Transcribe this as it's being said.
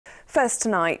First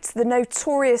tonight, the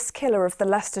notorious killer of the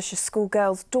Leicestershire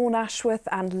schoolgirls Dawn Ashworth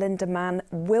and Linda Mann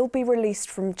will be released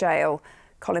from jail.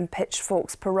 Colin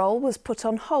Pitchfork's parole was put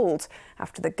on hold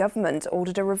after the government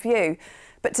ordered a review.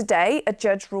 But today, a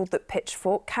judge ruled that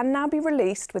Pitchfork can now be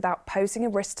released without posing a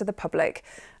risk to the public.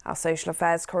 Our social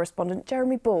affairs correspondent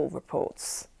Jeremy Ball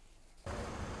reports.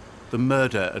 The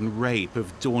murder and rape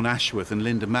of Dawn Ashworth and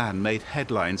Linda Mann made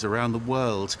headlines around the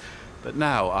world. But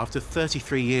now, after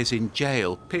 33 years in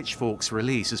jail, Pitchfork's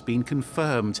release has been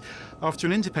confirmed after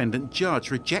an independent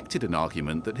judge rejected an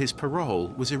argument that his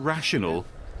parole was irrational.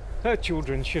 Her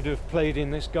children should have played in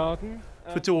this garden.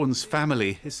 For Dawn's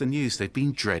family, it's the news they've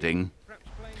been dreading.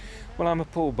 Well, I'm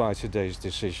appalled by today's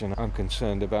decision. I'm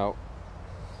concerned about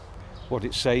what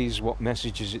it says, what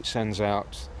messages it sends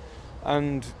out,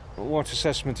 and what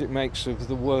assessment it makes of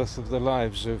the worth of the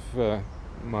lives of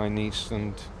my niece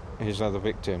and his other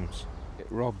victims. It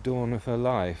robbed Dawn of her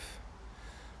life,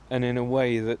 and in a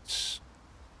way that's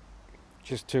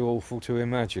just too awful to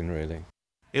imagine, really.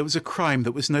 It was a crime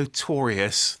that was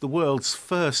notorious, the world's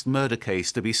first murder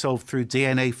case to be solved through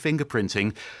DNA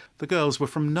fingerprinting. The girls were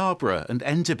from Narborough and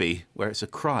Enderby, where it's a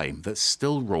crime that's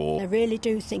still raw. I really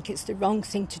do think it's the wrong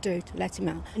thing to do to let him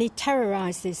out. And he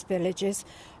terrorised these villagers.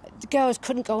 The girls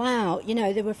couldn't go out, you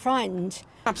know, they were frightened.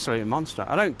 Absolute monster.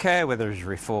 I don't care whether he's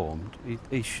reformed.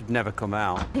 He should never come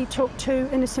out. He took 2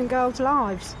 innocent girls'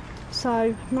 lives.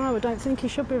 So, no, I don't think he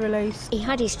should be released. He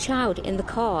had his child in the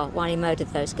car while he murdered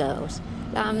those girls.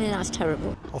 I mean, that's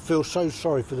terrible. I feel so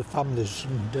sorry for the families,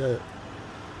 and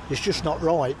it's just not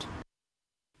right.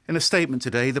 In a statement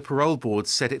today, the parole board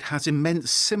said it has immense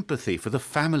sympathy for the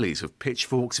families of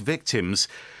Pitchfork's victims,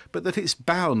 but that it's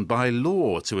bound by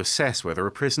law to assess whether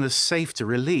a prisoner's safe to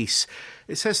release.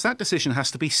 It says that decision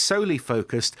has to be solely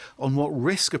focused on what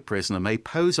risk a prisoner may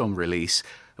pose on release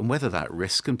and whether that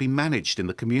risk can be managed in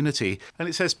the community. And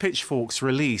it says Pitchfork's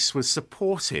release was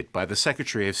supported by the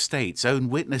Secretary of State's own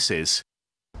witnesses.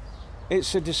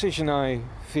 It's a decision I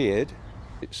feared.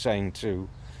 It's saying to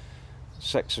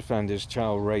sex offenders,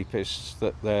 child rapists,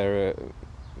 that they're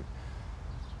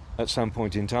at some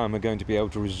point in time are going to be able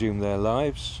to resume their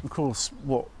lives. Of course,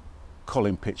 what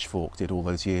Colin Pitchfork did all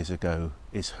those years ago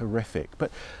is horrific,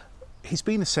 but he's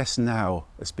been assessed now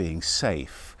as being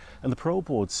safe, and the parole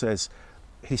board says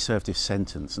he served his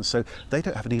sentence, and so they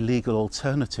don't have any legal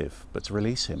alternative but to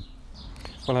release him.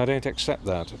 Well, I don't accept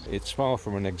that. It's far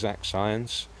from an exact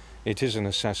science. It is an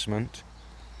assessment.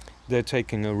 They're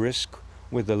taking a risk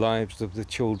with the lives of the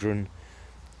children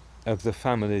of the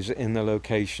families in the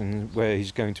location where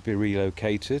he's going to be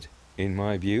relocated, in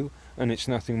my view, and it's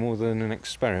nothing more than an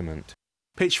experiment.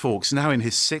 Pitchfork's now in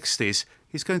his 60s.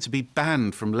 He's going to be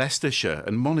banned from Leicestershire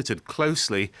and monitored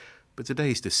closely, but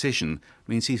today's decision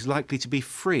means he's likely to be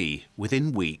free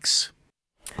within weeks.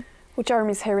 Well,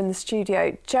 Jeremy's here in the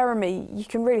studio. Jeremy, you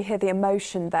can really hear the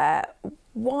emotion there.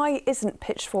 Why isn't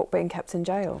Pitchfork being kept in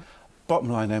jail? Bottom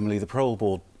line, Emily, the parole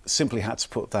board simply had to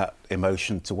put that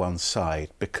emotion to one side,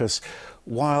 because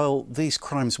while these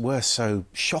crimes were so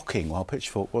shocking, while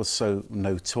Pitchfork was so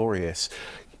notorious,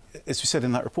 as we said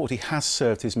in that report, he has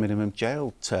served his minimum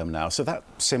jail term now, so that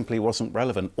simply wasn't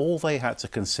relevant. All they had to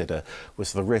consider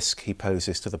was the risk he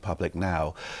poses to the public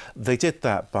now. They did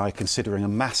that by considering a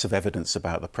mass of evidence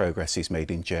about the progress he's made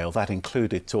in jail. That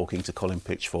included talking to Colin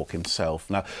Pitchfork himself.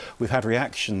 Now, we've had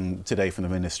reaction today from the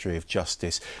Ministry of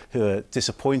Justice, who are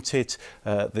disappointed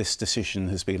this decision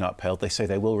has been upheld. They say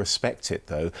they will respect it,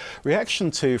 though.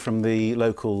 Reaction too from the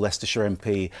local Leicestershire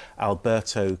MP,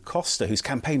 Alberto Costa, who's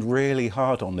campaigned really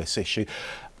hard on this issue.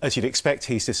 As you'd expect,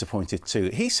 he's disappointed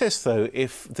too. He says, though,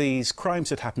 if these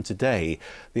crimes had happened today,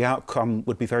 the outcome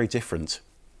would be very different.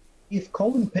 If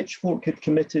Colin Pitchfork had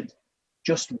committed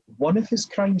just one of his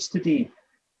crimes today,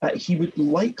 he would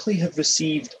likely have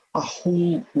received a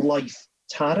whole life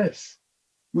tariff,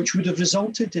 which would have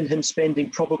resulted in him spending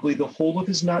probably the whole of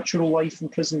his natural life in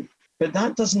prison. But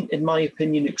that doesn't, in my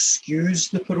opinion, excuse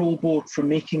the parole board from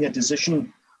making a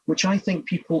decision which I think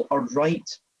people are right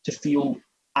to feel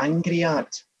angry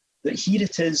at. That here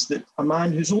it is that a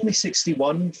man who's only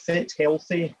 61, fit,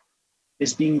 healthy,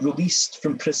 is being released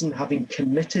from prison having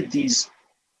committed these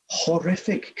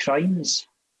horrific crimes,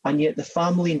 and yet the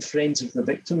family and friends of the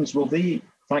victims, well, they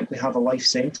frankly have a life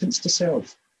sentence to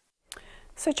serve.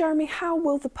 So, Jeremy, how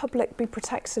will the public be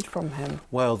protected from him?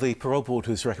 Well, the parole board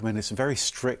has recommended some very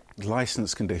strict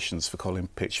licence conditions for Colin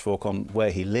Pitchfork on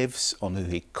where he lives, on who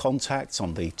he contacts,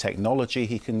 on the technology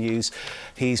he can use.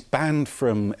 He's banned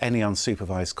from any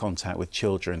unsupervised contact with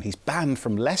children. He's banned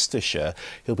from Leicestershire.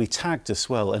 He'll be tagged as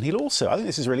well. And he'll also, I think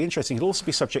this is really interesting, he'll also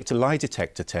be subject to lie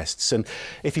detector tests. And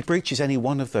if he breaches any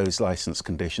one of those licence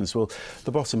conditions, well,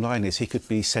 the bottom line is he could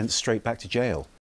be sent straight back to jail.